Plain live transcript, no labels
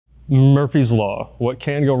Murphy's Law. What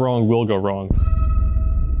can go wrong will go wrong.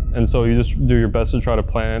 And so you just do your best to try to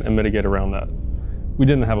plan and mitigate around that. We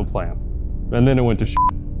didn't have a plan. And then it went to shit.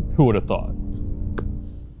 Who would have thought? I'm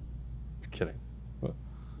kidding.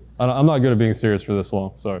 I'm not good at being serious for this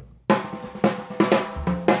long, sorry.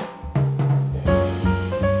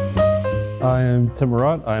 I am Tim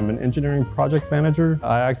Marat. I'm an engineering project manager.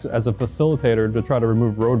 I act as a facilitator to try to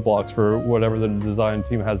remove roadblocks for whatever the design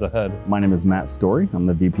team has ahead. My name is Matt Story. I'm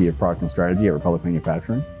the VP of Product and Strategy at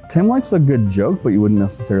Republic-mfg. Tim likes a good joke, but you wouldn't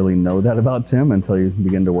necessarily know that about Tim until you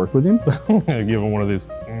begin to work with him. Give him one of these.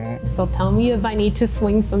 So tell me if I need to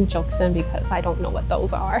swing some jokes in because I don't know what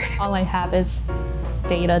those are. All I have is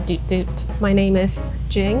data doot doot. My name is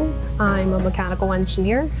Jing. I'm a mechanical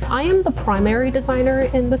engineer. I am the primary designer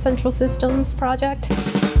in the Central Systems project.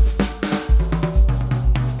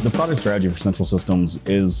 The product strategy for Central Systems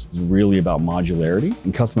is really about modularity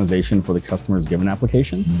and customization for the customer's given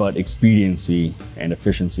application, but expediency and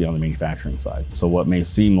efficiency on the manufacturing side. So what may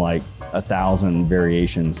seem like 1,000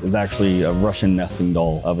 variations is actually a Russian nesting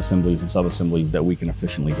doll of assemblies and sub-assemblies that we can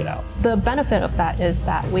efficiently get out. The benefit of that is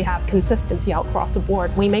that we have consistency out across the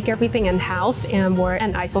board. We make everything in-house and we're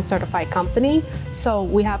an ISO certified company, so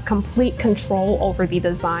we have complete control over the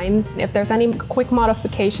design. If there's any quick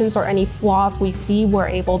modifications or any flaws we see, we're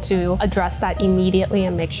able to address that immediately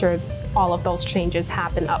and make sure all of those changes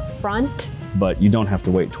happen up front. But you don't have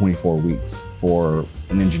to wait 24 weeks for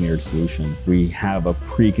an engineered solution. We have a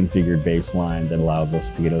pre-configured baseline that allows us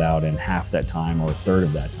to get it out in half that time or a third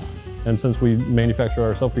of that time. And since we manufacture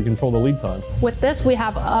ourselves, we control the lead time. With this, we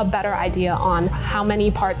have a better idea on how many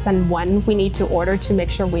parts and when we need to order to make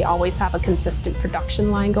sure we always have a consistent production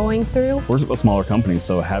line going through. We're a smaller company,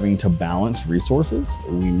 so having to balance resources,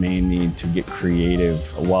 we may need to get creative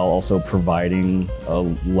while also providing a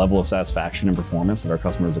level of satisfaction and performance that our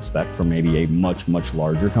customers expect from maybe a much, much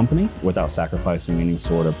larger company without sacrificing any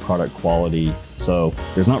sort of product quality. So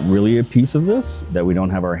there's not really a piece of this that we don't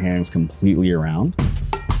have our hands completely around.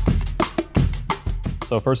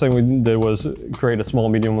 So first thing we did was create a small,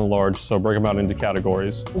 medium, and large, so break them out into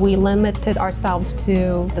categories. We limited ourselves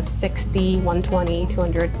to the 60, 120,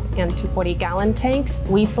 200, and 240 gallon tanks.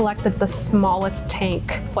 We selected the smallest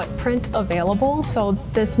tank footprint available, so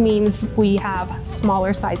this means we have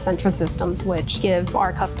smaller size Central Systems, which give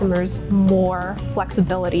our customers more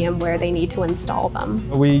flexibility in where they need to install them.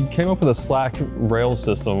 We came up with a slack rail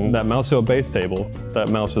system that mounts to a base table that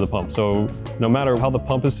mounts to the pump. So no matter how the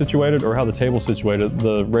pump is situated or how the table is situated,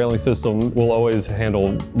 the railing system will always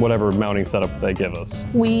handle whatever mounting setup they give us.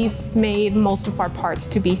 We've made most of our parts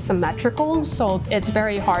to be symmetrical, so it's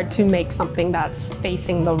very hard to make something that's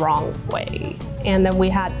facing the wrong way. And then we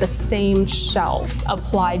had the same shelf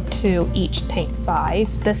applied to each tank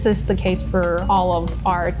size. This is the case for all of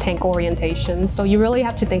our tank orientations. So you really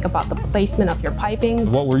have to think about the placement of your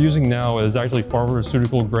piping. What we're using now is actually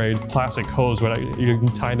pharmaceutical grade plastic hose, but you can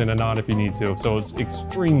tie it in a knot if you need to. So it's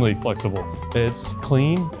extremely flexible. It's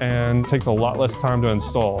clean and takes a lot less time to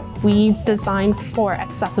install. We've designed for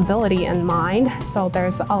accessibility in mind. So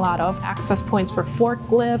there's a lot of access points for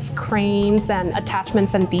forklifts, cranes, and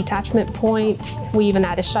attachments and detachment points. We even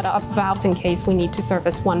added shut-off valves in case we need to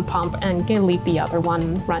service one pump and can leave the other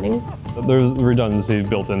one running. There's redundancy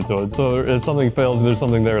built into it, so if something fails, there's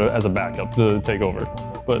something there as a backup to take over.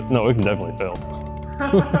 But no, it can definitely fail.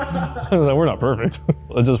 We're not perfect.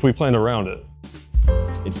 It's just we planned around it.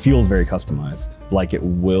 It feels very customized, like it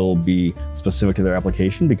will be specific to their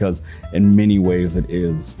application because in many ways it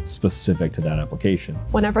is specific to that application.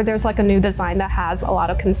 Whenever there's like a new design that has a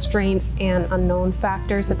lot of constraints and unknown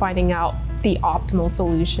factors and finding out the optimal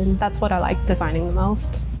solution, that's what I like designing the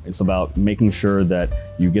most. It's about making sure that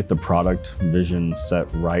you get the product vision set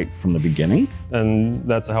right from the beginning. And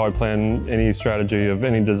that's how I plan any strategy of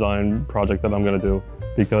any design project that I'm going to do.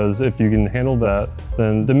 Because if you can handle that,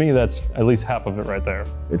 then to me, that's at least half of it right there.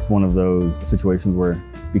 It's one of those situations where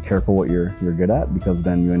be careful what you're good at because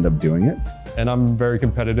then you end up doing it. And I'm very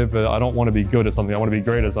competitive. I don't want to be good at something. I want to be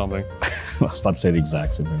great at something. I was about to say the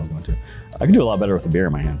exact same thing I was going to. I can do a lot better with a beer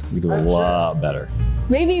in my hand. I can do a lot better.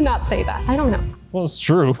 Maybe not say that. I don't know. Well, it's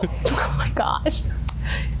true. Oh my gosh.